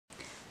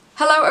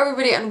Hello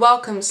everybody and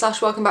welcome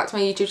back to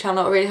my YouTube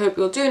channel. I really hope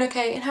you're doing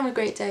okay and having a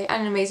great day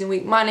and an amazing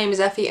week. My name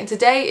is Effy and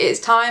today it is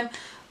time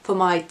for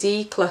my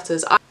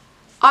declutters.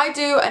 I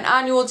do an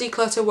annual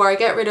declutter where I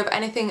get rid of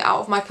anything out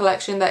of my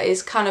collection that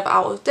is kind of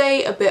out of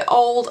date, a bit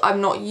old,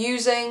 I'm not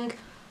using.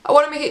 I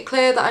want to make it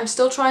clear that I'm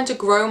still trying to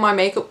grow my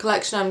makeup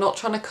collection. I'm not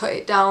trying to cut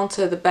it down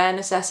to the bare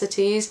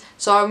necessities,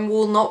 so I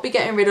will not be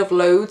getting rid of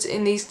loads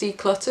in these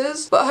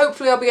declutters, but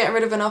hopefully I'll be getting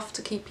rid of enough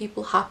to keep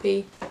people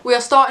happy. We are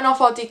starting off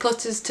our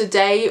declutters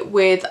today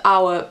with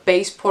our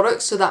base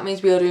products, so that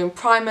means we are doing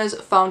primers,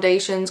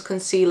 foundations,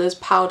 concealers,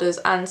 powders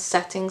and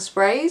setting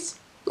sprays.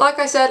 Like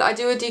I said, I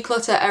do a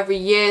declutter every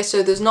year,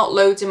 so there's not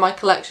loads in my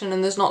collection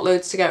and there's not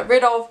loads to get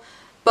rid of.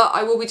 But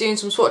I will be doing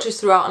some swatches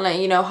throughout and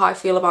letting you know how I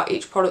feel about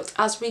each product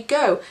as we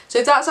go. So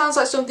if that sounds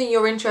like something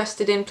you're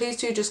interested in, please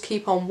do just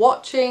keep on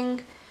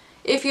watching.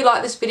 If you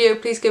like this video,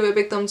 please give it a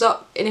big thumbs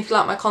up. And if you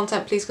like my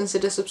content, please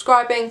consider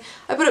subscribing.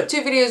 I put up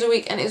 2 videos a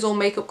week and it's all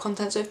makeup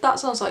content. So if that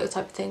sounds like your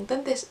type of thing,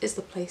 then this is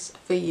the place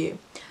for you.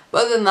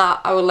 But other than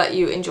that, I will let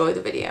you enjoy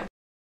the video.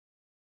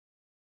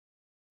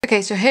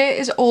 Okay, so here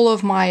is all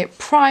of my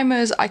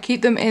primers. I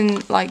keep them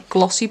in like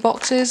glossy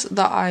boxes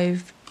that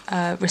I've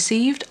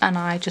received, and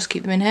I just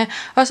keep them in here.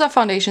 I also have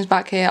foundations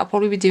back here. I'll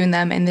probably be doing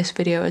them in this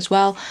video as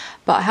well,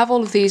 but I have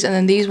all of these, and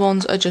then these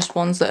ones are just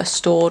ones that are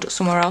stored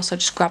somewhere else. I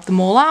just grab them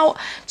all out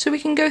so we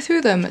can go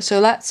through them. So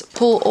let's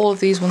pull all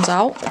of these ones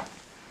out.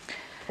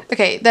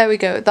 Okay, there we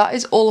go. That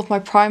is all of my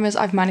primers.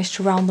 I've managed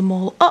to round them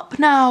all up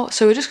now,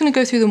 so we're just going to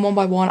go through them one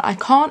by one. I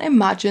can't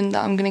imagine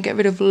that I'm going to get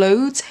rid of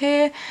loads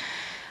here.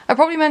 I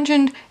probably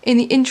mentioned in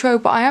the intro,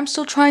 but I am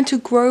still trying to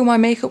grow my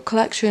makeup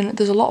collection.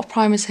 There's a lot of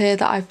primers here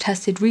that I've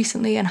tested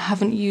recently and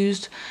haven't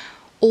used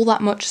all that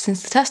much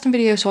since the testing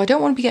video, so I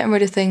don't want to be getting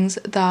rid of things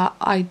that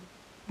I'm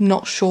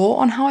not sure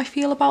on how I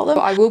feel about them.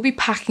 But I will be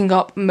packing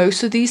up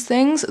most of these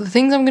things. The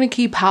things I'm going to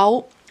keep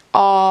out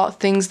are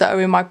things that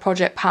are in my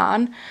project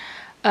pan.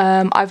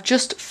 I've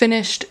just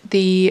finished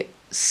the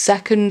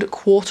second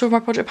quarter of my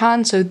project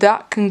pan, so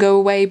that can go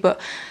away, but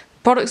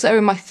products that are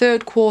in my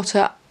third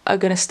quarter are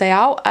going to stay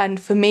out,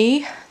 and for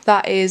me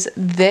that is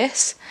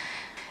this.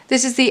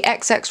 This is the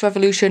XX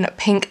Revolution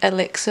Pink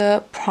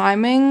Elixir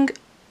priming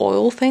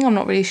oil thing. I'm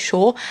not really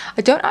sure.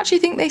 I don't actually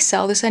think they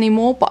sell this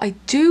anymore, but I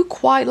do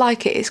quite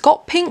like it. It's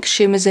got pink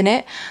shimmers in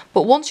it,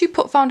 but once you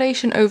put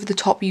foundation over the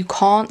top you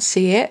can't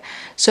see it,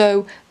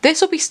 so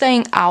this will be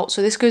staying out.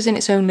 So this goes in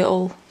its own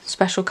little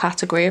special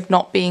category of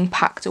not being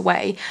packed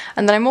away,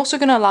 and then I'm also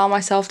going to allow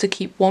myself to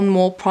keep one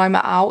more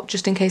primer out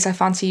just in case I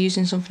fancy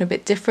using something a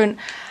bit different.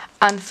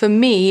 And for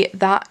me,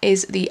 that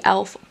is the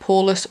e.l.f.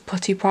 Poreless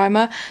Putty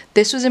Primer.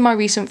 This was in my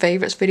recent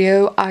favourites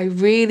video. I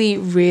really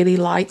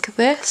like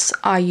this.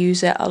 I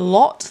use it a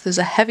lot. There's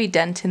a heavy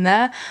dent in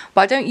there,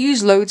 but I don't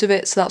use loads of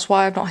it, so that's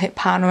why I've not hit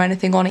pan or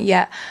anything on it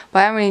yet. But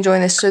I am really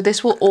enjoying this, so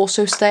this will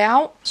also stay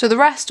out. So the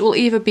rest will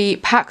either be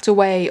packed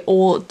away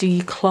or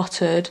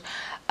decluttered.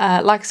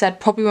 Like I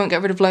said, probably won't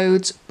get rid of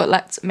loads, but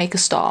let's make a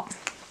start.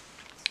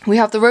 We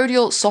have the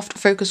Rodial Soft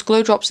Focus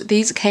Glow Drops.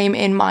 These came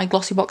in my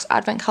Glossy Box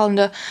Advent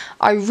Calendar.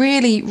 I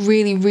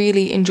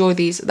really enjoy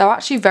these. They're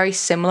actually very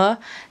similar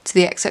to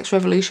the XX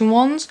Revolution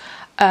ones,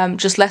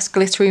 just less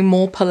glittery,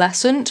 more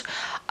pearlescent.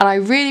 And I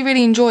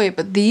really enjoy it,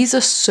 but these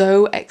are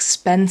so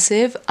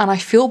expensive and I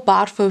feel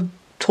bad for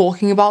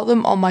talking about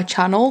them on my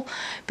channel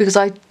because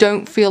I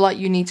don't feel like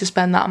you need to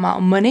spend that amount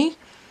of money.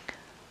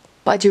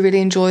 But I do really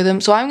enjoy them,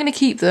 so I'm going to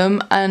keep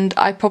them, and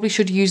I probably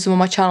should use them on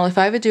my channel. If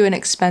I ever do an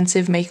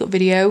expensive makeup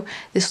video,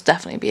 this will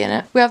definitely be in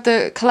it. We have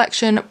the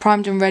Collection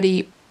Primed and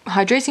Ready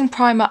Hydrating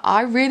Primer.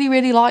 I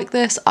really like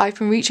this. I've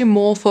been reaching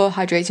more for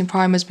hydrating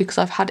primers because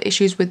I've had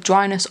issues with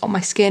dryness on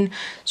my skin,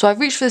 so I've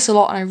reached for this a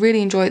lot and I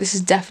really enjoy it. This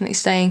is definitely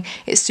staying.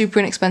 It's super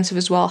inexpensive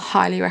as well.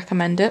 Highly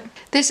recommend it.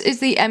 This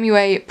is the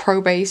MUA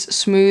Pro Base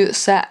Smooth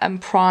Set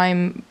and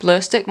Prime Blur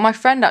Stick. My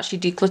friend actually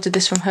decluttered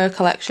this from her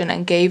collection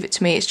and gave it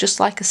to me. It's just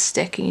like a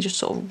stick and you just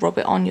sort of rub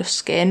it on your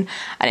skin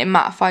and it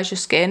mattifies your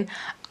skin.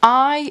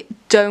 I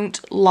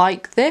don't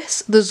like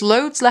this. There's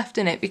loads left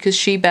in it because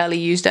she barely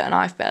used it and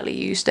I've barely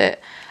used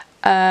it.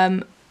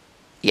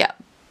 Yeah,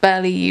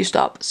 barely used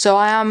up. So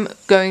I am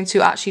going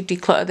to actually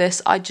declutter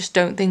this. I just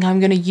don't think I'm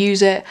going to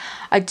use it.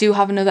 I do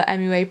have another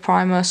MUA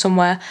primer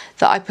somewhere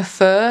that I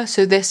prefer,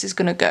 so this is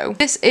going to go.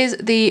 This is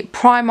the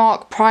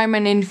Primark Prime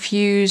and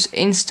Infuse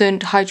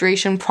Instant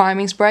Hydration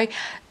Priming Spray.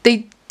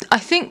 I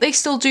think they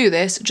still do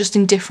this, just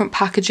in different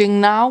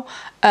packaging now.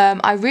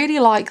 I really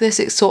like this.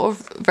 It's sort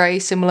of very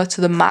similar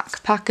to the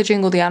MAC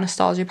packaging or the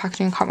Anastasia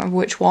packaging. I can't remember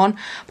which one.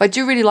 But I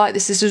do really like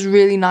this. This is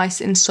really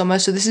nice in summer.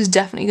 So this is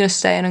definitely going to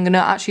stay, and I'm going to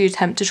actually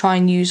attempt to try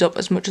and use up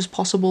as much as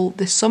possible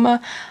this summer.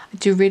 I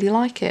do really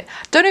like it.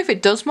 Don't know if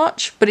it does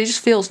much, but it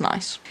just feels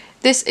nice.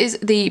 This is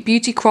the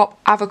Beauty Crop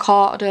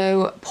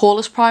Avocado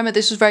Poreless Primer.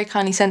 This was very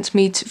kindly sent to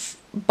me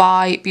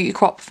by Beauty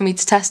Crop for me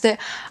to test it,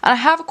 and I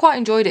have quite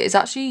enjoyed it. It's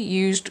actually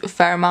used a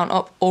fair amount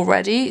up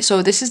already,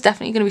 so this is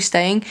definitely going to be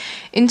staying.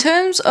 In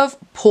terms of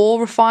pore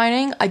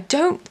refining, I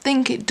don't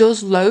think it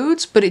does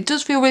loads, but it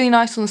does feel really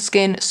nice on the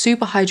skin,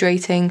 super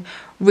hydrating,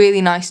 really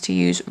nice to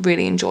use,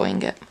 really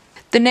enjoying it.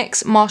 The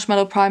NYX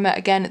Marshmallow Primer,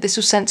 again, this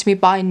was sent to me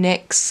by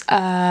NYX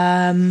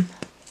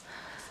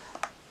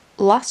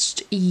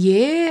last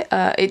year.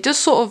 It does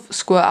sort of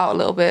squirt out a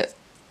little bit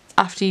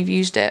after you've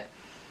used it,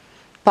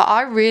 but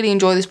I really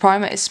enjoy this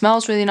primer. It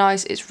smells really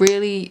nice, it's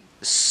really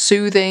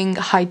soothing,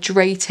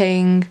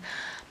 hydrating.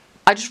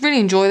 I just really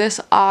enjoy this.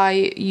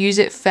 I use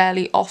it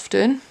fairly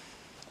often.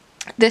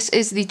 This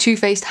is the Too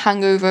Faced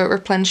Hangover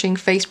Replenishing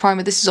Face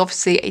Primer. This is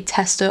obviously a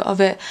tester of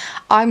it.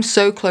 I'm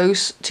so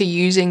close to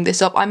using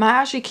this up. I might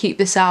actually keep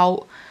this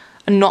out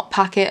and not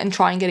pack it and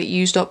try and get it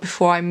used up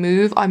before I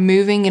move. I'm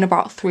moving in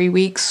about 3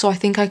 weeks, so I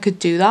think I could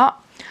do that.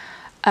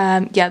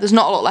 Yeah, there's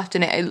not a lot left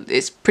in it.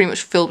 It's pretty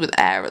much filled with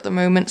air at the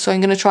moment, so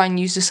I'm going to try and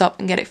use this up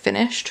and get it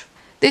finished.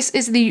 This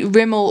is the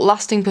Rimmel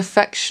Lasting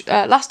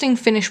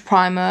Finish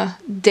Primer,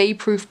 Day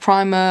Proof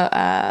Primer,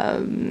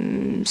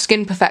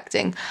 Skin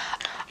Perfecting.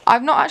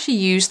 I've not actually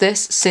used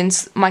this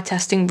since my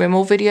testing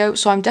Rimmel video,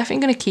 so I'm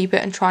definitely going to keep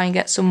it and try and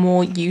get some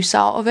more use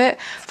out of it.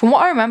 From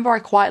what I remember, I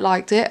quite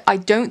liked it. I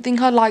don't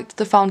think I liked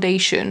the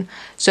foundation,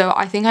 so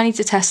I think I need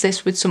to test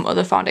this with some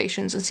other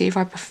foundations and see if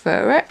I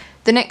prefer it.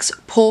 The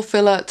NYX Pore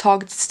Filler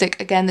Targeted Stick,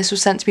 again, this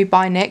was sent to me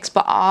by NYX,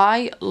 but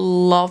I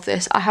love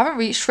this. I haven't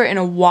reached for it in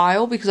a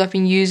while because I've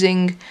been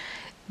using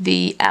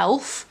the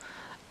e.l.f.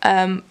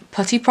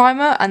 putty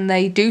primer, and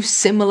they do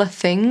similar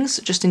things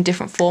just in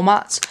different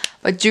formats.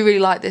 But I do really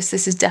like this.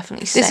 This is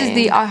definitely staying. This is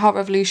the I Heart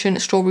Revolution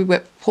Strawberry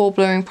Whip Pore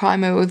Blurring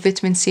Primer with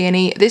vitamin C and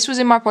E. This was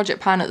in my project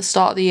pan at the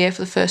start of the year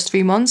for the first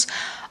 3 months.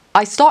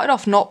 I started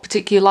off not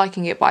particularly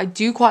liking it, but I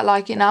do quite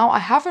like it now. I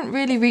haven't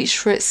really reached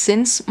for it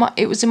since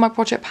it was in my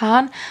project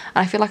pan, and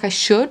I feel like I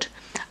should.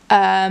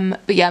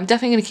 But yeah, I'm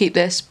definitely going to keep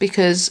this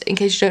because, in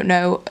case you don't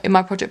know, in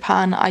my project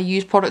pan I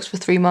use products for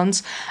 3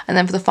 months, and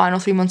then for the final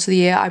 3 months of the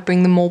year I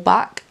bring them all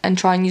back and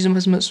try and use them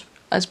as much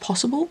as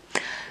possible.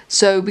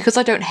 So because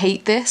I don't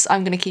hate this,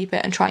 I'm going to keep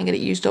it and try and get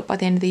it used up by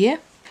the end of the year.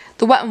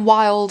 The Wet n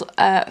Wild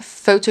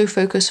Photo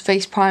Focus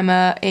Face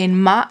Primer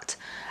in Matte.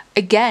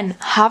 Again,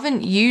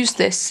 haven't used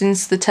this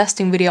since the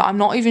testing video. I'm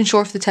not even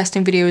sure if the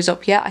testing video is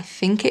up yet. I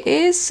think it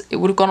is. It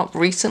would have gone up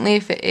recently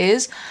if it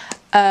is.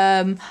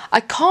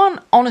 I can't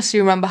honestly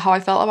remember how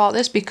I felt about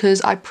this because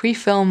I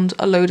pre-filmed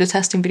a load of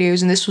testing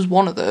videos and this was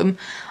one of them, and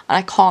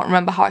I can't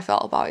remember how I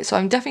felt about it. So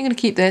I'm definitely going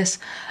to keep this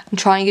and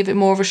try and give it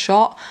more of a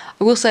shot.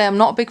 I will say I'm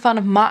not a big fan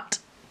of matte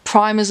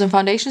primers and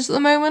foundations at the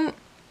moment,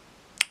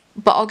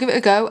 but I'll give it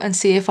a go and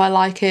see if I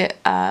like it.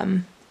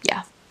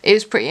 Yeah, it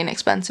is pretty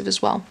inexpensive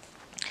as well.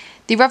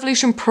 The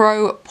Revolution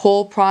Pro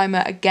Pore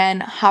Primer,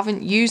 again,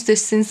 haven't used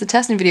this since the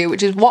testing video,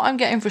 which is what I'm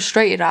getting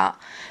frustrated at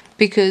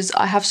because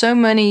I have so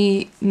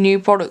many new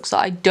products that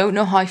I don't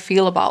know how I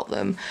feel about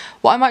them.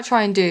 What I might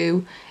try and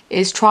do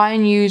is try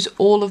and use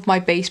all of my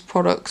base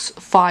products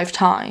 5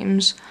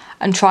 times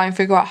and try and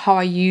figure out how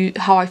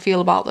I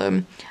feel about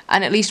them,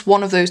 and at least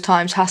one of those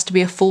times has to be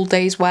a full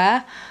day's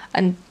wear,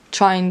 and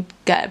try and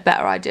get a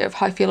better idea of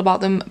how I feel about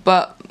them.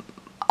 But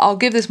I'll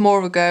give this more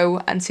of a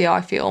go and see how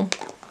I feel.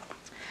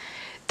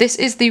 This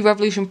is the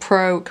Revolution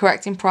Pro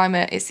Correcting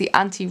Primer. It's the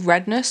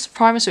Anti-Redness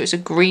Primer, so it's a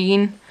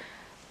green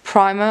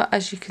primer,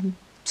 as you can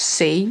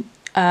see.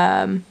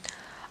 I'm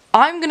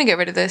going to get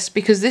rid of this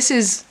because this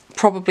is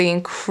probably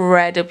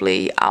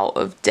incredibly out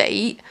of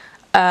date.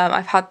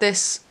 I've had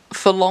this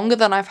for longer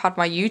than I've had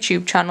my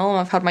YouTube channel, and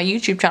I've had my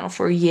YouTube channel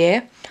for a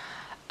year.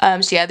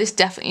 So yeah, this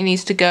definitely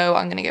needs to go.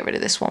 I'm going to get rid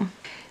of this one.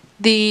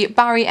 The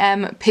Barry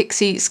M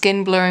Pixie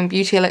Skin Blurring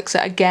Beauty Elixir,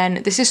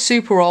 again, this is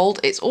super old.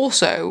 It's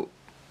also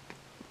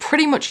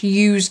pretty much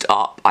used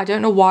up. I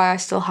don't know why I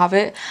still have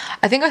it.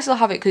 I think I still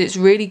have it because it's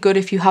really good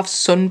if you have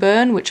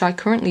sunburn, which I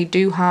currently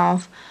do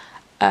have.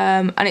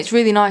 And it's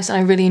really nice and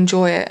I really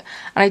enjoy it.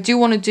 And I do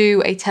want to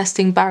do a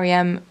testing Barry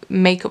M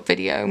makeup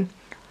video,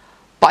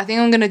 but I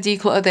think I'm going to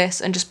declutter this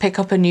and just pick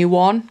up a new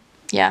one.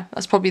 Yeah,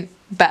 that's probably a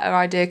better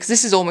idea because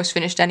this is almost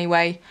finished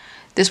anyway.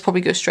 This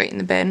probably goes straight in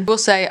the bin. I will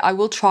say I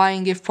will try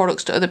and give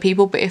products to other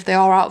people, but if they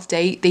are out of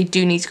date, they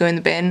do need to go in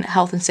the bin.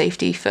 Health and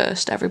safety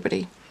first,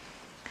 everybody.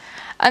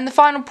 And the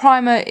final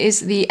primer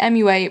is the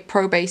MUA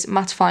Pro Base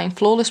Mattifying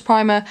Flawless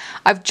Primer.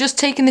 I've just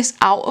taken this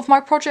out of my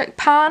project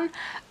pan.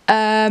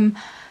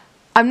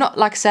 I'm not,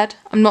 like I said,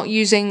 I'm not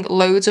using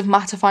loads of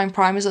mattifying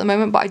primers at the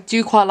moment, but I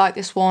do quite like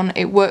this one.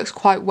 It works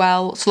quite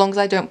well, so long as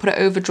I don't put it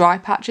over dry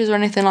patches or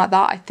anything like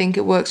that. I think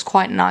it works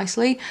quite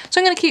nicely.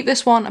 So I'm going to keep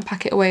this one and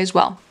pack it away as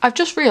well. I've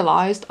just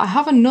realised I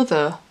have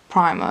another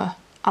primer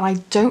and I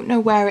don't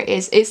know where it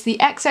is. It's the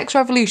XX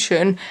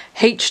Revolution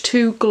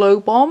H2 Glow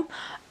Bomb.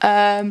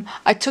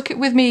 I took it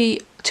with me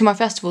to my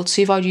festival to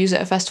see if I would use it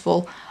at a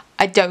festival.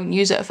 I don't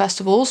use it at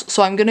festivals,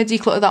 so I'm going to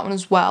declutter that one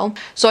as well.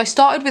 So I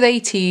started with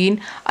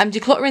 18. I'm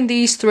decluttering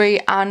these 3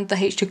 and the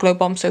H2 Glow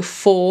Bomb, so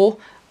 4.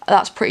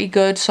 That's pretty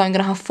good. So I'm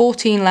going to have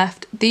 14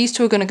 left. These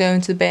 2 are going to go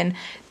into the bin.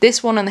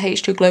 This one and the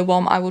H2 Glow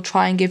Bomb I will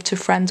try and give to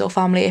friends or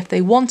family if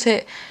they want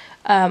it.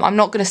 I'm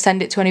not going to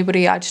send it to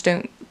anybody. I just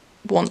don't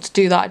want to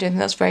do that. I don't think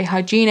that's very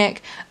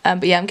hygienic.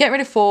 But yeah, I'm getting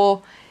rid of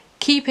 4,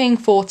 keeping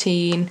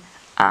 14.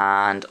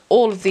 And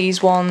all of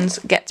these ones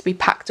get to be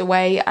packed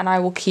away, and I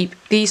will keep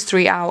these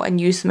 3 out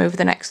and use them over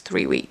the next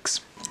 3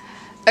 weeks.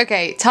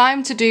 Okay,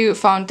 time to do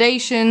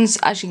foundations,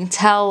 as you can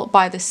tell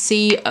by the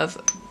sea of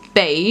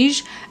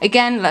beige.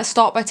 Again, let's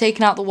start by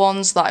taking out the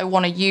ones that I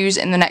want to use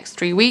in the next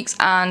 3 weeks,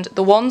 and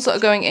the ones that are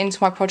going into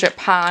my project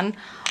pan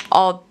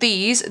are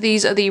these.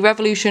 These are the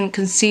Revolution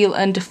Conceal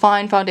and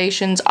Define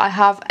foundations. I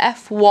have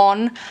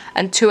F1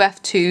 and 2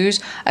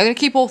 F2s. I'm going to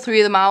keep all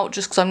 3 of them out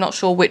just because I'm not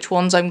sure which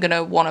ones I'm going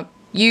to want to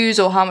use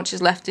or how much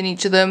is left in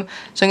each of them,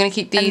 so I'm going to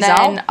keep these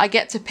out. And then I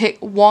get to pick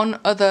one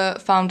other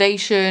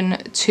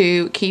foundation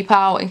to keep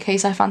out in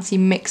case I fancy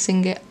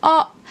mixing it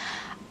up,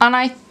 and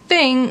I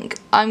think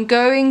I'm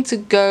going to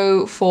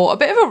go for a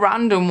bit of a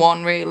random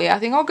one really. I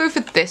think I'll go for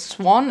this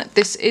one.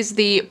 This is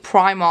the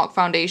Primark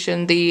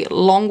foundation, the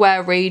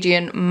Longwear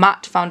Radiant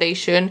Matte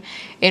Foundation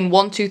in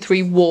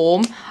 123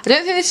 Warm. I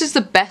don't think this is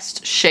the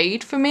best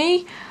shade for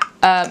me.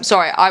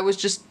 Sorry, I was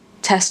just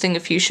testing a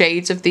few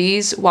shades of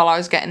these while I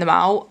was getting them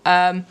out.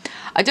 I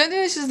don't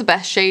think this is the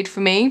best shade for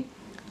me,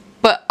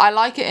 but I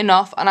like it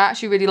enough, and I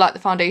actually really like the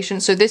foundation,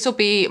 so this will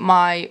be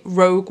my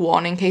rogue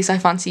one in case I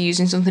fancy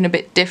using something a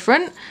bit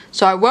different.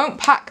 So I won't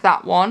pack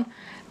that one.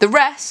 The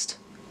rest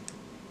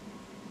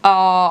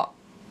are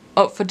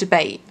up for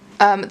debate.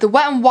 The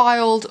Wet n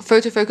Wild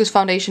Photo Focus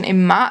foundation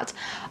in matte.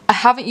 I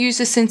haven't used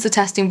this since the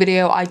testing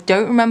video. I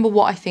don't remember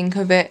what I think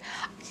of it.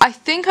 I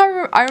think I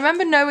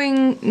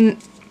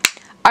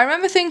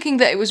remember thinking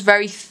that it was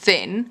very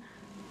thin,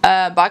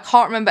 but I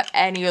can't remember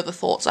any other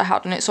thoughts I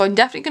had on it. So I'm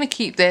definitely going to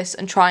keep this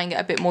and try and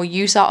get a bit more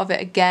use out of it.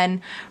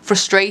 Again,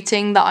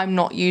 frustrating that I'm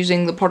not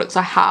using the products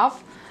I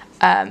have,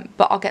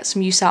 but I'll get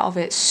some use out of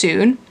it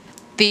soon.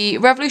 The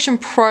Revolution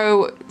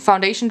Pro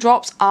foundation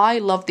drops, I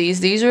love these.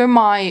 These are in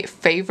my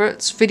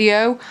favourites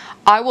video.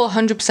 I will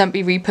 100%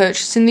 be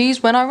repurchasing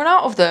these when I run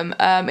out of them.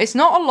 It's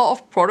not a lot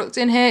of product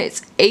in here.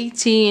 It's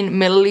 18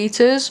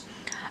 millilitres.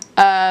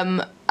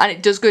 And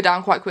it does go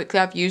down quite quickly.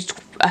 I've used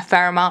a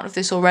fair amount of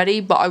this already,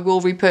 but I will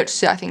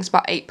repurchase it. I think it's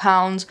about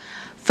 £8.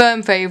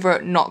 Firm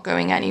favourite, not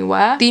going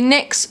anywhere. The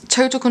NYX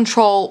Total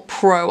Control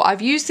Pro.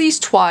 I've used these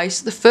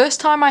twice. The first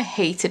time I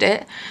hated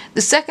it.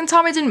 The second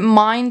time I didn't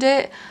mind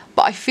it,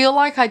 but I feel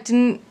like I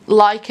didn't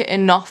like it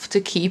enough to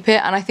keep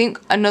it. And I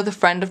think another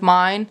friend of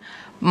mine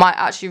might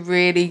actually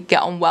really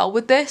get on well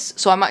with this,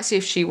 so I might see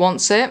if she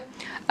wants it.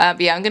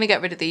 But yeah, I'm going to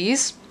get rid of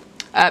these.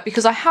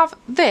 Because I have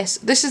this.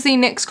 This is the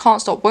NYX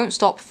Can't Stop Won't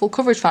Stop Full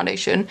Coverage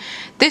Foundation.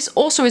 This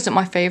also isn't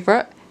my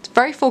favourite. It's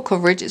very full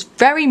coverage. It's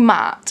very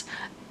matte.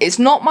 It's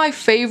not my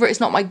favourite.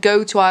 It's not my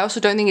go-to. I also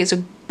don't think it's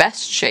a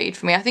best shade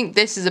for me. I think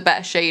this is a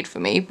better shade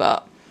for me,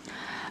 but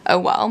oh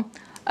well.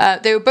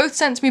 They were both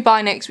sent to me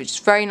by NYX, which is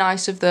very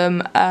nice of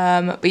them.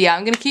 But yeah,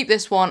 I'm going to keep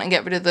this one and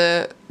get rid of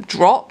the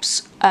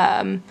drops.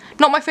 Not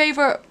my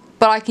favourite,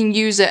 but I can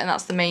use it, and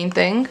that's the main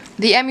thing.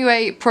 The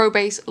MUA Pro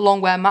Base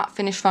Longwear Matte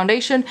Finish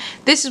Foundation.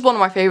 This is one of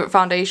my favourite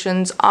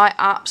foundations. I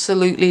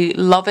absolutely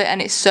love it,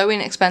 and it's so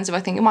inexpensive.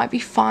 I think it might be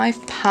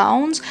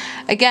 £5.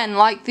 Again,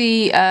 like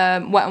the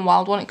Wet n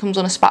Wild one, it comes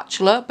on a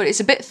spatula, but it's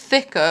a bit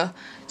thicker,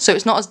 so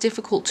it's not as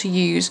difficult to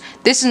use.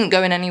 This isn't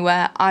going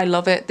anywhere. I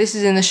love it. This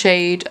is in the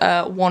shade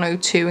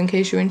 102, in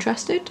case you're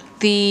interested.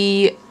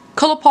 The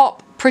Colourpop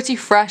Pretty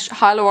Fresh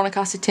Hyaluronic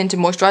Acid Tinted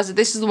Moisturiser.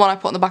 This is the one I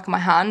put on the back of my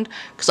hand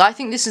because I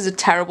think this is a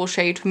terrible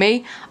shade for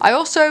me. I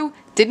also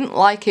didn't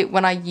like it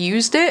when I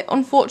used it,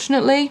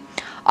 unfortunately.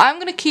 I'm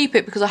going to keep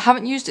it because I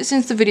haven't used it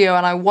since the video,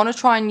 and I want to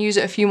try and use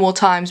it a few more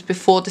times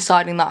before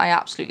deciding that I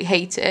absolutely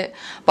hate it.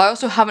 But I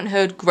also haven't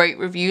heard great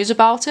reviews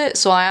about it,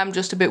 so I am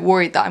just a bit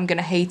worried that I'm going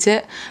to hate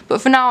it. But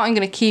for now, I'm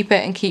going to keep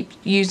it and keep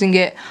using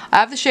it. I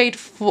have the shade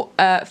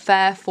Fair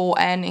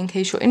 4N in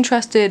case you're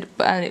interested,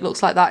 and it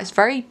looks like that. It's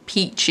very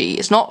peachy.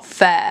 It's not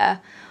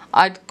fair.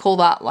 I'd call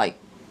that like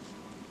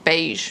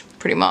beige,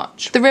 pretty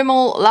much. The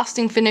Rimmel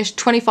Lasting Finish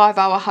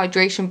 25-Hour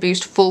Hydration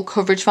Boost Full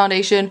Coverage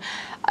Foundation.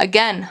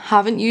 Again,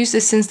 haven't used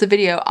this since the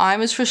video.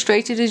 I'm as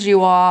frustrated as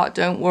you are,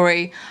 don't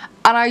worry.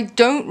 And I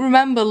don't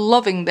remember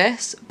loving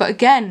this, but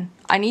again,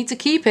 I need to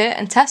keep it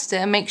and test it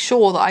and make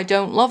sure that I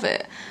don't love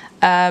it.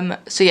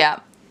 So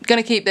yeah,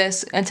 gonna keep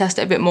this and test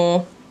it a bit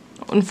more,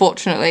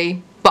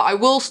 unfortunately. But I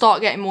will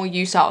start getting more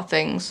use out of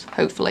things,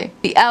 hopefully.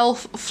 The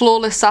e.l.f.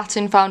 Flawless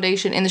Satin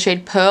Foundation in the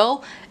shade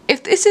Pearl.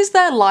 If this is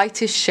their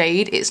lightest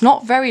shade, it's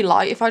not very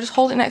light. If I just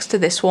hold it next to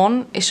this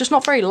one, it's just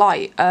not very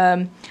light.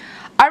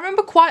 I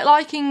remember quite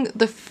liking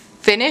the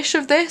finish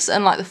of this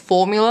and like the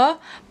formula,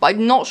 but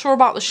I'm not sure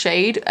about the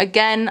shade.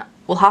 Again,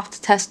 we'll have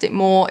to test it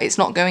more. It's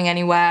not going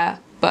anywhere,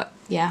 but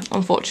yeah,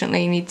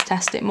 unfortunately, you need to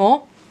test it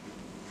more.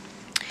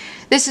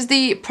 This is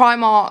the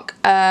Primark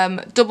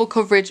Double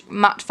Coverage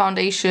Matte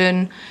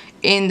Foundation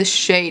in the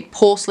shade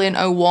Porcelain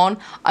 01.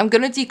 I'm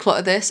going to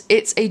declutter this.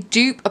 It's a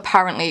dupe,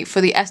 apparently,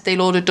 for the Estee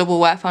Lauder Double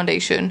Wear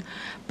Foundation,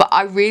 but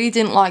I really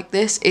didn't like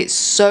this. It's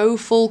so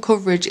full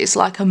coverage. It's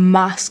like a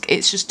mask.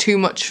 It's just too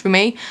much for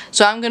me.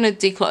 So I'm going to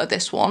declutter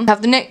this one. I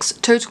have the NYX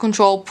Total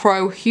Control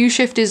Pro Hue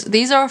Shifters.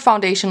 These are a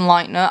foundation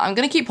lightener. I'm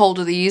going to keep hold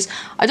of these.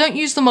 I don't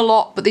use them a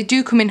lot, but they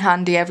do come in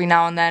handy every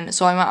now and then.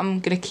 So I'm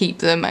going to keep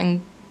them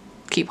and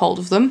keep hold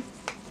of them.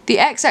 The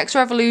XX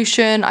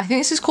Revolution, I think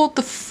this is called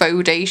the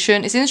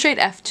Foundation. It's in the shade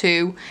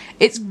F2.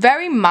 It's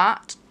very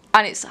matte.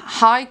 and it's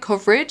high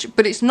coverage,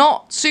 but it's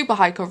not super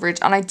high coverage,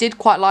 and I did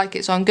quite like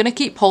it, so I'm going to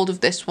keep hold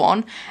of this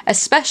one,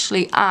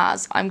 especially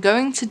as I'm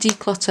going to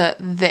declutter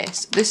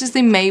this. This is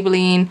the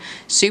Maybelline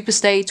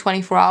Superstay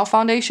 24-Hour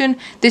Foundation.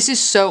 This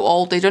is so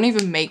old, they don't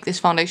even make this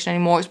foundation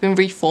anymore. It's been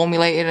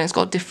reformulated and it's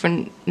got a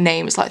different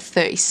name. It's like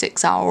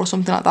 36 Hour or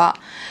something like that.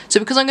 So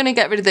because I'm going to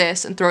get rid of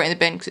this and throw it in the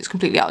bin because it's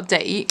completely out of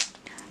date,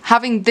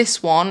 having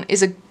this one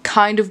is a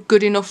kind of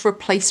good enough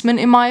replacement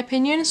in my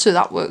opinion, so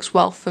that works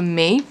well for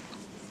me.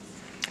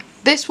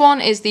 This one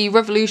is the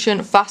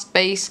Revolution Fast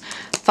Base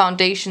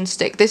Foundation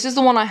Stick. This is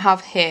the one I have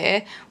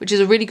here, which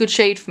is a really good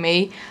shade for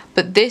me,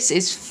 but this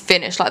is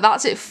finished. Like,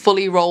 that's it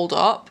fully rolled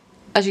up.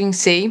 As you can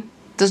see,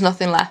 there's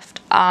nothing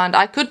left. And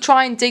I could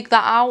try and dig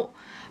that out,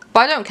 but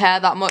I don't care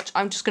that much.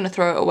 I'm just going to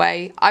throw it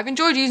away. I've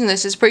enjoyed using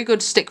this. It's a pretty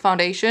good stick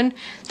foundation.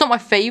 It's not my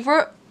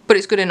favourite, but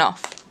it's good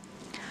enough.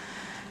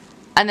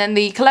 And then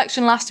the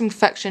Collection Lasting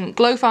Perfection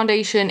Glow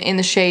Foundation in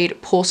the shade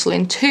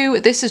Porcelain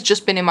 2. This has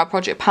just been in my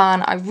project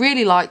pan. I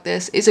really like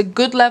this. It's a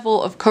good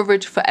level of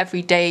coverage for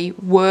everyday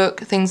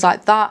work, things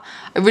like that.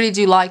 I really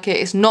do like it.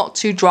 It's not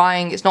too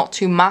drying, it's not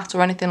too matte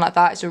or anything like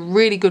that. It's a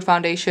really good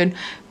foundation,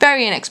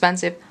 very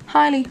inexpensive,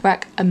 highly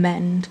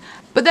recommend.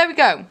 But there we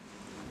go.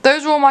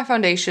 Those are all my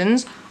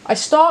foundations. I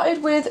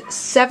started with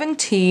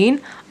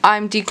 17.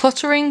 I'm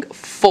decluttering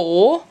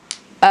 4.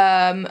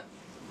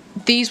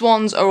 These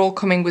ones are all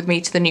coming with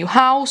me to the new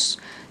house.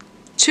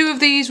 2 of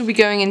these will be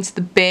going into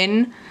the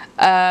bin.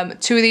 2 of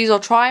these I'll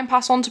try and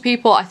pass on to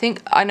people. I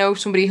think I know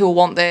somebody who will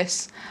want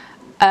this,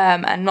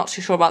 and not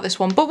too sure about this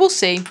one, but we'll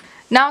see.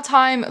 Now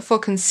time for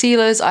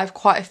concealers. I have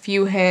quite a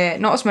few here,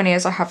 not as many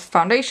as I have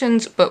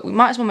foundations, but we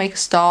might as well make a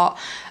start.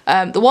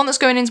 The one that's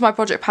going into my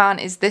project pan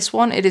is this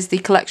one. It is the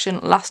Collection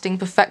Lasting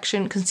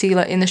Perfection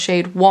Concealer in the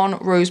shade 1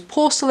 Rose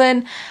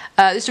Porcelain.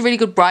 This is a really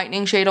good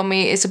brightening shade on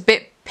me. It's a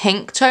bit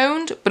pink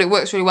toned, but it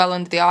works really well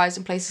under the eyes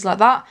and places like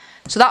that.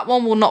 So that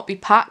one will not be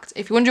packed.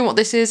 If you're wondering what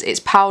this is, it's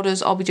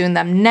powders. I'll be doing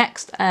them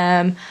next.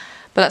 But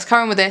let's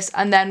carry on with this.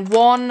 And then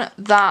one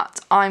that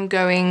I'm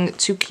going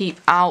to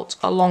keep out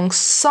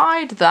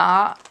alongside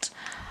that,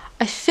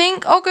 I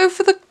think I'll go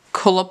for the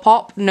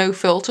Colourpop No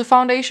Filter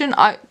Foundation.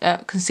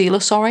 Concealer,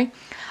 sorry.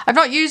 I've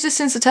not used this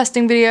since the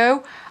testing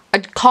video. I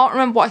can't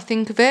remember what I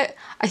think of it.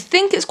 I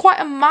think it's quite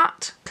a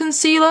matte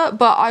concealer,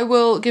 but I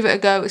will give it a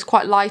go. It's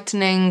quite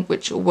lightening,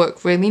 which will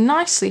work really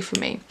nicely for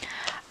me.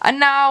 And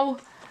now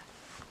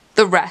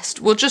the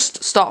rest. We'll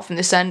just start from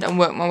this end and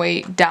work my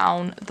way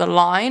down the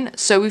line.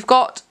 So we've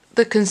got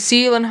the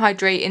Conceal and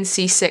Hydrate in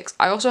C6.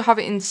 I also have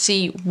it in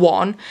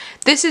C1.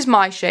 This is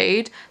my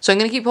shade, so I'm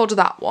going to keep hold of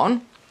that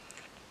one,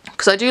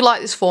 because I do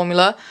like this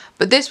formula.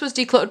 But this was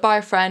decluttered by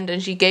a friend,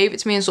 and she gave it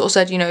to me and sort of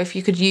said, you know, if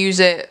you could use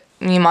it,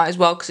 you might as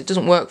well, because it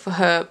doesn't work for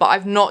her. But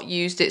I've not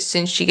used it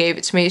since she gave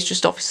it to me. It's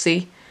just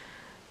obviously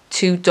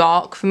too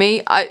dark for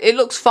me. It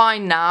looks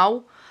fine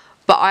now,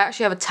 but I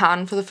actually have a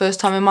tan for the first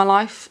time in my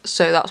life,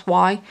 so that's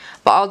why.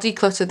 But I'll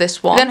declutter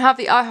this one. Then have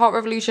the I Heart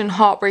Revolution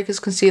Heartbreakers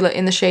Concealer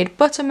in the shade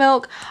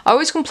Buttermilk. I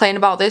always complain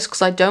about this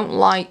because I don't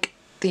like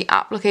the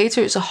applicator.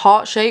 It's a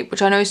heart shape,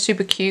 which I know is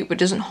super cute, but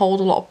doesn't hold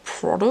a lot of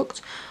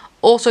product.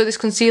 Also, this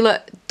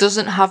concealer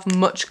doesn't have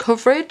much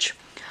coverage.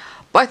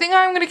 But I think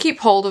I'm going to keep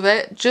hold of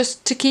it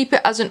just to keep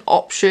it as an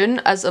option,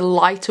 as a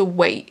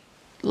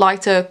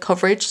lighter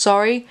coverage,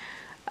 sorry,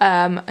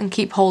 and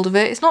keep hold of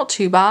it. It's not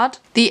too bad.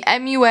 The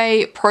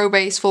MUA Pro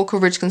Base Full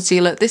Coverage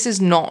Concealer, this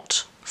is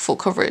not full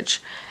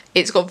coverage.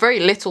 It's got very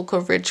little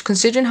coverage.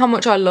 Considering how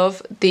much I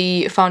love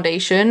the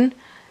foundation,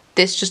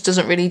 this just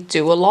doesn't really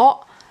do a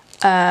lot.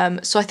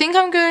 So I think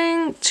I'm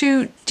going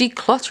to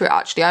declutter it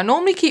actually. I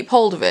normally keep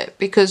hold of it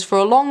because for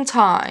a long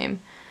time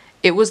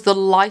it was the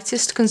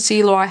lightest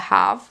concealer I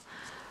have.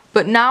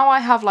 But now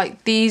I have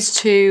like these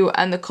two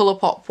and the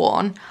Colourpop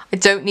one. I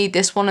don't need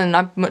this one and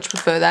I much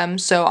prefer them,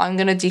 so I'm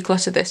going to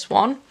declutter this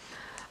one.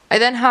 I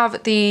then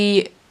have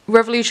the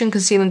Revolution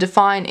Conceal and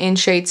Define in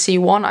shade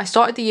C1. I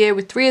started the year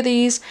with 3 of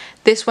these.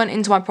 This went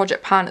into my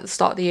project pan at the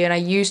start of the year and I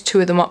used 2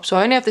 of them up, so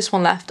I only have this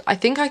one left. I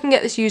think I can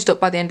get this used up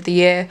by the end of the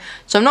year,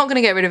 so I'm not going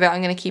to get rid of it.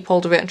 I'm going to keep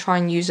hold of it and try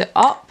and use it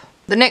up.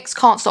 The NYX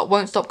Can't Stop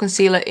Won't Stop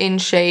Concealer in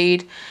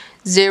shade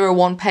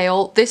 01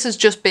 Pale. This has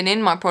just been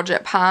in my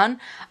project pan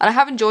and I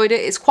have enjoyed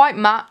it. It's quite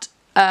matte.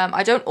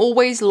 I don't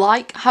always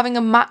like having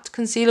a matte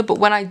concealer, but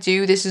when I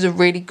do, this is a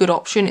really good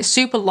option. It's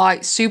super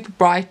light, super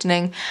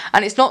brightening,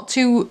 and it's not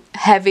too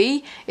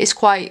heavy. It's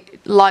quite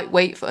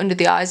lightweight for under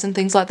the eyes and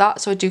things like that,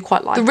 so I do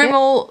quite like it. The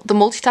Rimmel, the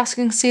Multitasking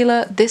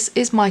Concealer, this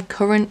is my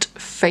current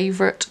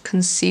favourite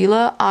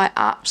concealer. I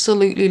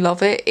absolutely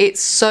love it.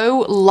 It's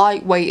so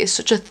lightweight. It's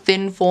such a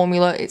thin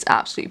formula. It's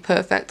absolutely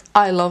perfect.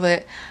 I love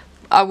it.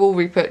 I will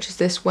repurchase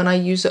this when I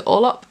use it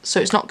all up, so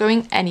it's not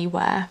going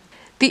anywhere.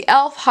 The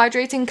e.l.f.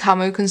 Hydrating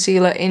Camo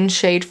Concealer in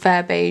shade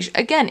Fair Beige.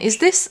 Again, is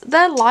this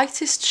their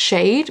lightest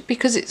shade?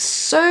 Because it's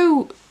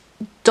so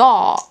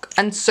dark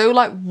and so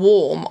like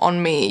warm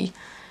on me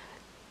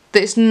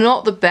that it's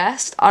not the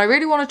best. I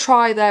really want to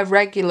try their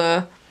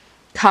regular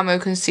camo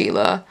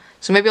concealer,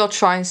 so maybe I'll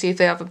try and see if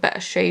they have a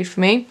better shade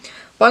for me.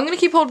 But I'm going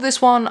to keep hold of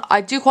this one. I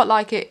do quite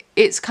like it.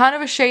 It's kind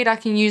of a shade I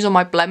can use on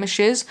my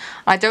blemishes.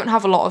 I don't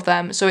have a lot of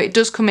them, so it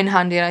does come in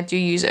handy and I do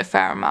use it a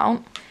fair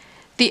amount.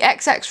 The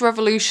XX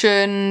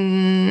Revolution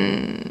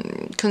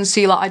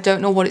concealer, I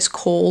don't know what it's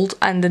called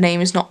and the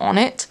name is not on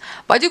it.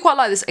 But I do quite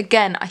like this.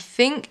 Again, I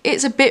think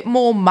it's a bit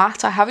more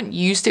matte. I haven't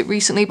used it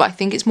recently, but I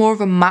think it's more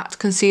of a matte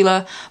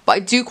concealer. But I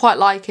do quite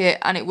like it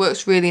and it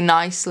works really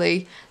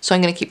nicely, so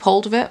I'm going to keep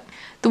hold of it.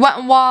 The Wet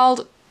n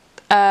Wild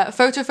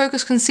Photo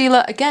Focus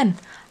Concealer, again,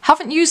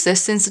 haven't used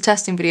this since the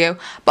testing video,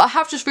 but I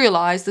have just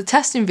realised the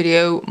testing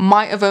video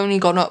might have only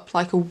gone up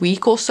like a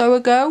week or so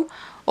ago,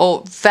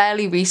 or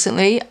fairly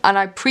recently, and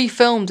I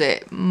pre-filmed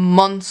it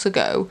months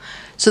ago.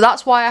 So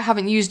that's why I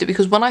haven't used it,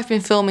 because when I've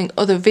been filming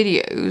other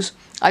videos,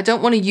 I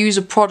don't want to use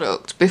a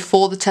product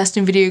before the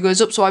testing video goes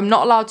up, so I'm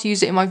not allowed to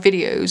use it in my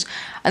videos.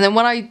 And then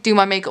when I do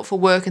my makeup for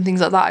work and things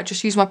like that, I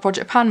just use my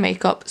Project Pan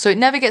makeup, so it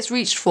never gets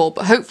reached for,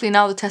 but hopefully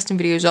now the testing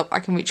video is up, I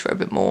can reach for it a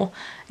bit more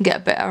and get a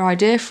better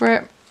idea for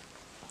it.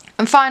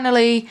 And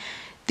finally,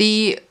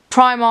 the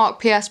Primark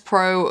PS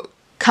Pro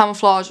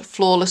Camouflage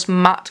Flawless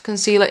Matte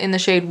Concealer in the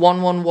shade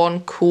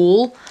 111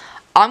 Cool.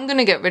 I'm going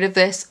to get rid of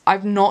this.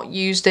 I've not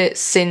used it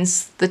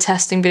since the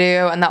testing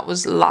video, and that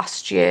was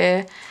last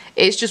year.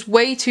 It's just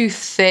way too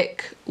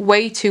thick,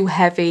 way too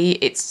heavy.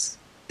 It's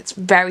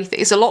very thick.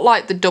 It's a lot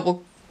like the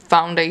double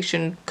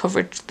foundation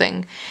coverage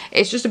thing.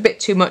 It's just a bit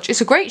too much.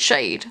 It's a great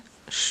shade,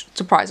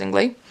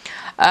 surprisingly.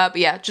 But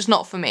yeah, just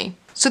not for me.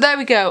 So there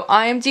we go.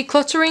 I am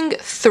decluttering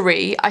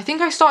 3. I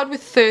think I started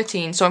with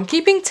 13, so I'm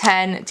keeping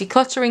 10,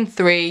 decluttering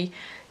 3.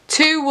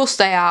 2 will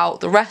stay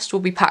out, the rest will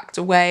be packed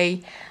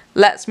away.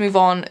 Let's move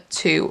on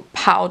to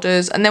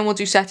powders, and then we'll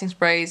do setting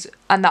sprays,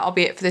 and that'll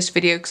be it for this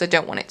video because I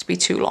don't want it to be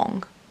too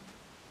long.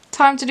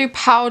 Time to do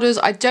powders.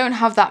 I don't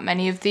have that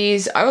many of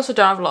these. I also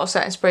don't have a lot of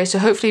setting sprays, so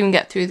hopefully we can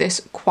get through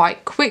this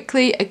quite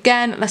quickly.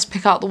 Again, let's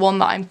pick out the one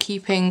that I'm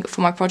keeping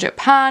for my Project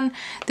Pan.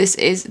 This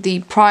is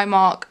the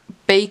Primark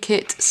Bake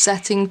It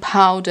Setting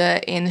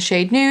Powder in the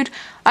shade Nude.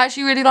 I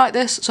actually really like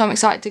this, so I'm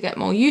excited to get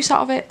more use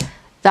out of it.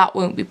 That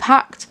won't be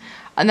packed.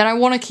 And then I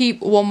want to keep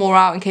one more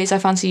out in case I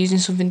fancy using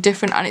something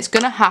different, and it's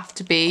going to have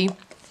to be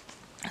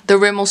the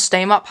Rimmel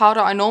Stay Matte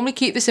Powder. I normally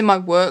keep this in my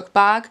work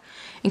bag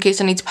in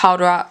case I need to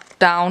powder it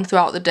down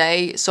throughout the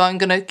day, so I'm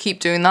going to keep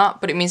doing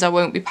that, but it means I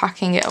won't be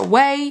packing it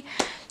away.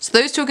 So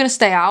those two are going to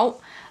stay out.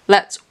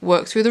 Let's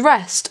work through the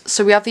rest.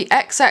 So we have the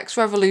XX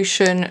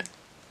Revolution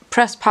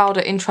Pressed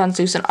Powder in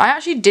Translucent. I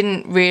actually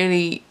didn't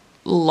really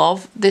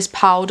love this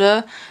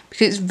powder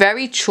because it's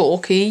very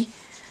chalky.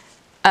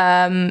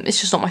 It's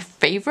just not my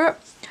favourite.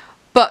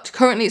 But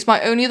currently it's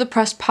my only other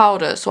pressed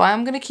powder, so I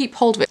am going to keep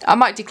hold of it. I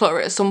might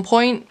declutter it at some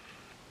point,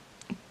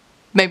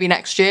 maybe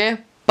next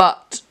year,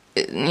 but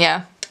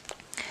yeah.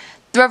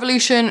 The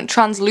Revolution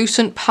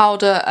Translucent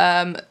Powder,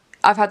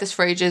 I've had this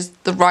for ages.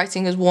 The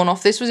writing has worn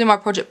off. This was in my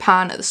Project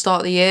Pan at the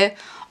start of the year.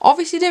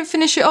 Obviously didn't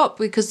finish it up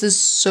because there's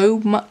so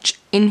much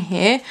in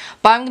here,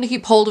 but I'm going to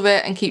keep hold of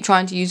it and keep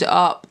trying to use it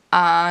up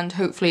and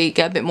hopefully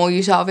get a bit more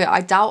use out of it. I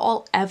doubt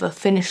I'll ever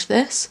finish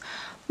this.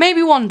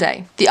 Maybe one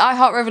day. The I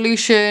Heart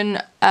Revolution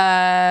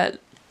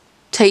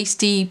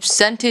Tasty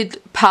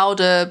Scented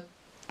Powder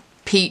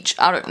Peach,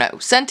 I don't know,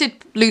 Scented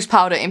Loose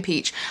Powder in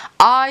Peach.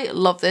 I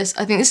love this.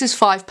 I think this is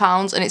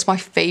 £5 and it's my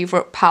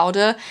favourite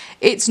powder.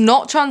 It's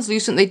not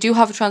translucent. They do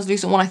have a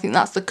translucent one. I think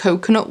that's the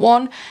coconut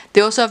one. They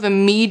also have a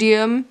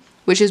medium,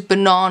 which is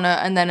banana,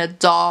 and then a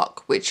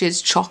dark, which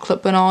is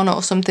chocolate banana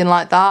or something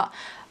like that.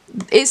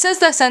 It says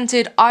they're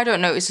scented. I don't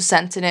notice a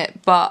scent in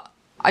it, but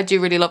I do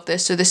really love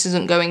this, so this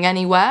isn't going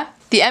anywhere.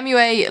 The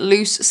MUA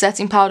Loose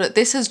Setting Powder,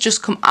 this has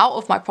just come out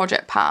of my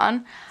Project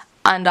Pan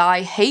and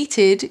I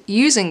hated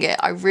using it.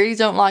 I really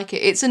don't like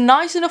it. It's a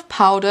nice enough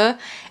powder.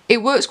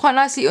 It works quite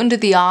nicely under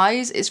the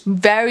eyes. It's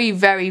very,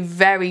 very,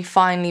 very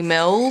finely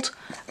milled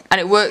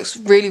and it works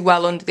really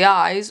well under the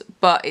eyes,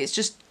 but it's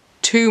just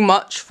too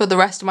much for the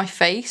rest of my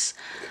face.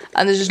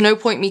 And there's just no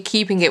point me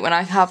keeping it when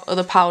I have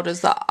other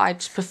powders that I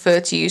just prefer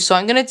to use. So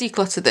I'm going to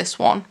declutter this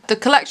one. The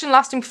Collection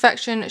Lasting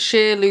Perfection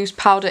Sheer Loose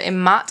Powder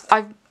in Matte.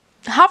 I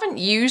haven't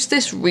used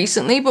this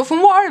recently, but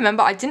from what I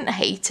remember, I didn't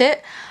hate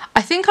it.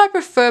 I think I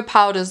prefer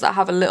powders that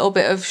have a little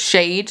bit of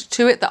shade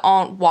to it that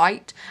aren't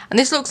white. And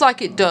this looks like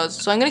it does.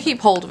 So I'm going to keep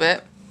hold of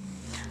it.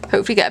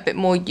 Hopefully get a bit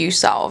more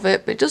use out of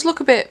it. But it does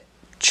look a bit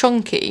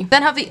chunky.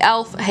 Then have the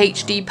e.l.f.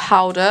 HD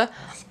Powder.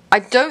 I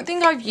don't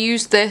think I've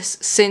used this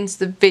since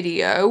the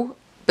video,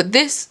 but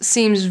this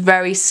seems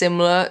very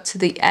similar to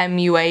the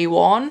MUA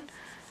one.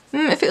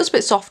 It feels a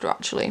bit softer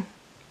actually.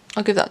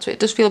 I'll give that to it. It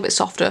does feel a bit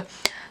softer.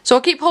 So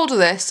I'll keep hold of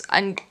this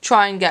and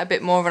try and get a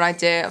bit more of an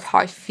idea of how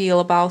I feel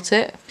about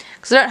it.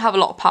 Because I don't have a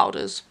lot of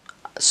powders.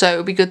 So it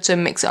would be good to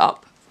mix it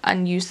up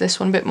and use this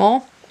one a bit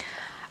more.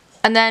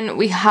 And then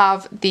we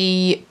have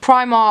the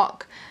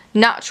Primark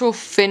Natural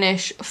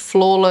Finish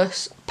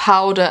Flawless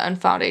Powder and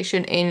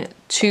Foundation in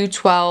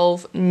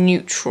 212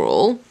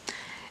 Neutral.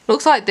 It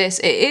looks like this.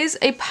 It is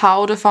a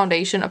powder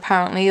foundation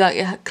apparently. Like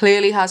it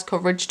clearly has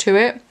coverage to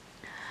it.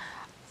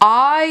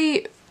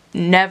 I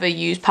never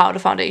use powder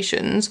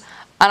foundations.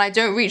 and I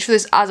don't reach for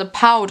this as a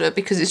powder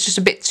because it's just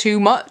a bit too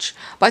much.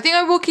 But I think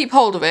I will keep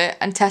hold of it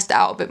and test it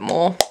out a bit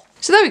more.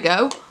 So there we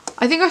go.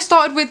 I think I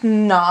started with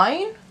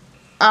 9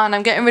 and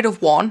I'm getting rid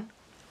of 1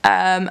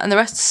 and the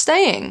rest is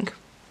staying.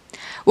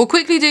 We'll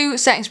quickly do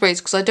setting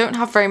sprays because I don't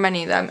have very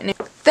many of them. And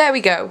there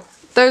we go.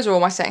 Those are all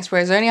my setting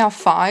sprays. I only have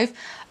 5.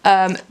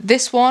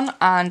 This one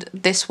and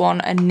this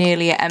one are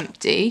nearly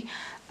empty.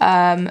 So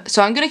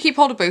I'm going to keep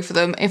hold of both of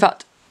them. In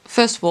fact,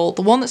 first of all,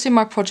 the one that's in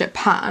my project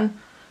pan,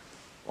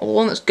 or the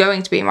one that's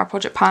going to be in my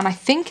project pan, I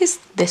think is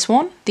this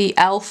one, the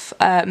e.l.f.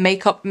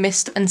 Makeup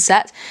Mist and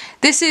Set.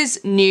 This is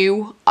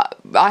new.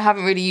 I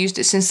haven't really used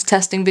it since the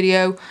testing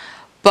video,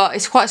 but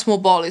it's quite a small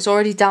bottle. It's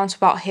already down to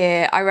about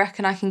here. I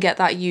reckon I can get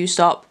that used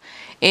up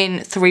in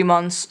 3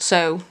 months,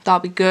 so that'll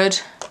be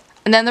good.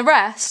 And then the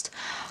rest,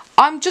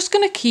 I'm just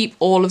going to keep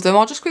all of them.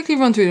 I'll just quickly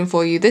run through them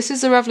for you. This is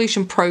the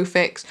Revolution Pro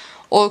Fix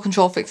Oil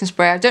Control Fixing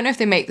Spray. I don't know if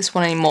they make this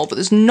one anymore, but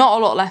there's not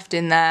a lot left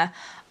in there.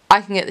 I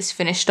can get this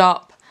finished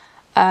up.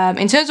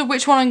 In terms of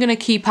which one I'm going to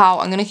keep out,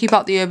 I'm going to keep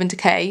out the Urban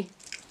Decay.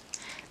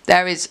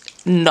 There is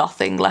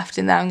nothing left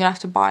in there. I'm going to have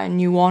to buy a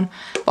new one.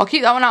 But I'll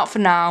keep that one out for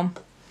now.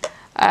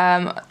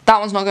 That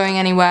one's not going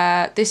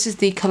anywhere. This is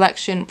the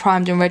Collection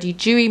Primed and Ready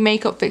Dewy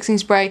Makeup Fixing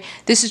Spray.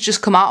 This has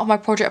just come out of my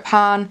project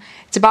pan.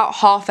 It's about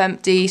half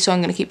empty, so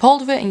I'm going to keep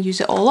hold of it and use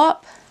it all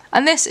up.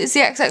 And this is the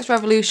XX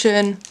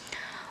Revolution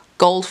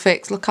Gold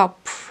Fix. Look how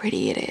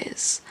pretty it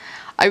is.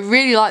 I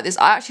really like this.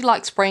 I actually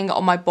like spraying it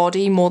on my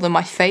body more than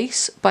my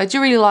face, but I do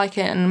really like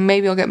it, and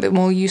maybe I'll get a bit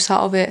more use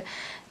out of it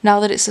now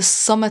that it's the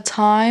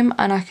summertime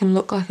and I can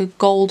look like a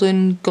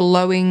golden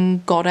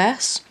glowing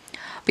goddess.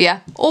 But yeah,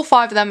 all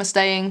 5 of them are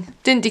staying.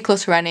 Didn't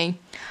declutter any.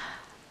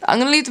 I'm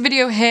going to leave the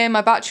video here.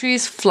 My battery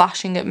is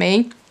flashing at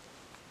me.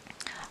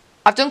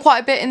 I've done quite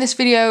a bit in this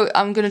video.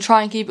 I'm going to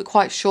try and keep it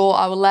quite short.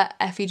 I will let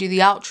Effie do the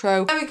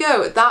outro. There we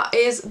go. That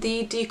is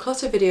the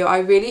declutter video. I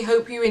really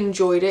hope you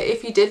enjoyed it.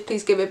 If you did,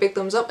 please give it a big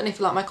thumbs up. And if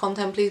you like my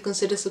content, please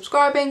consider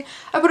subscribing.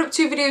 I put up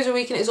 2 videos a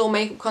week and it's all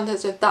makeup content.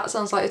 So if that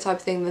sounds like the type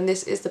of thing, then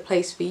this is the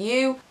place for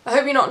you. I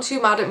hope you're not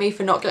too mad at me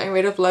for not getting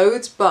rid of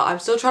loads, but I'm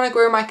still trying to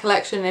grow my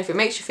collection. And if it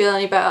makes you feel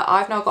any better,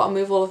 I've now got to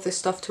move all of this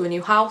stuff to a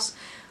new house,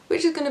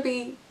 which is going to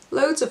be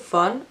loads of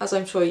fun, as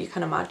I'm sure you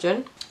can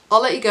imagine.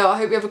 I'll let you go. I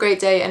hope you have a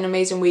great day and an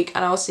amazing week,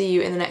 and I will see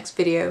you in the next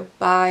video.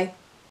 Bye.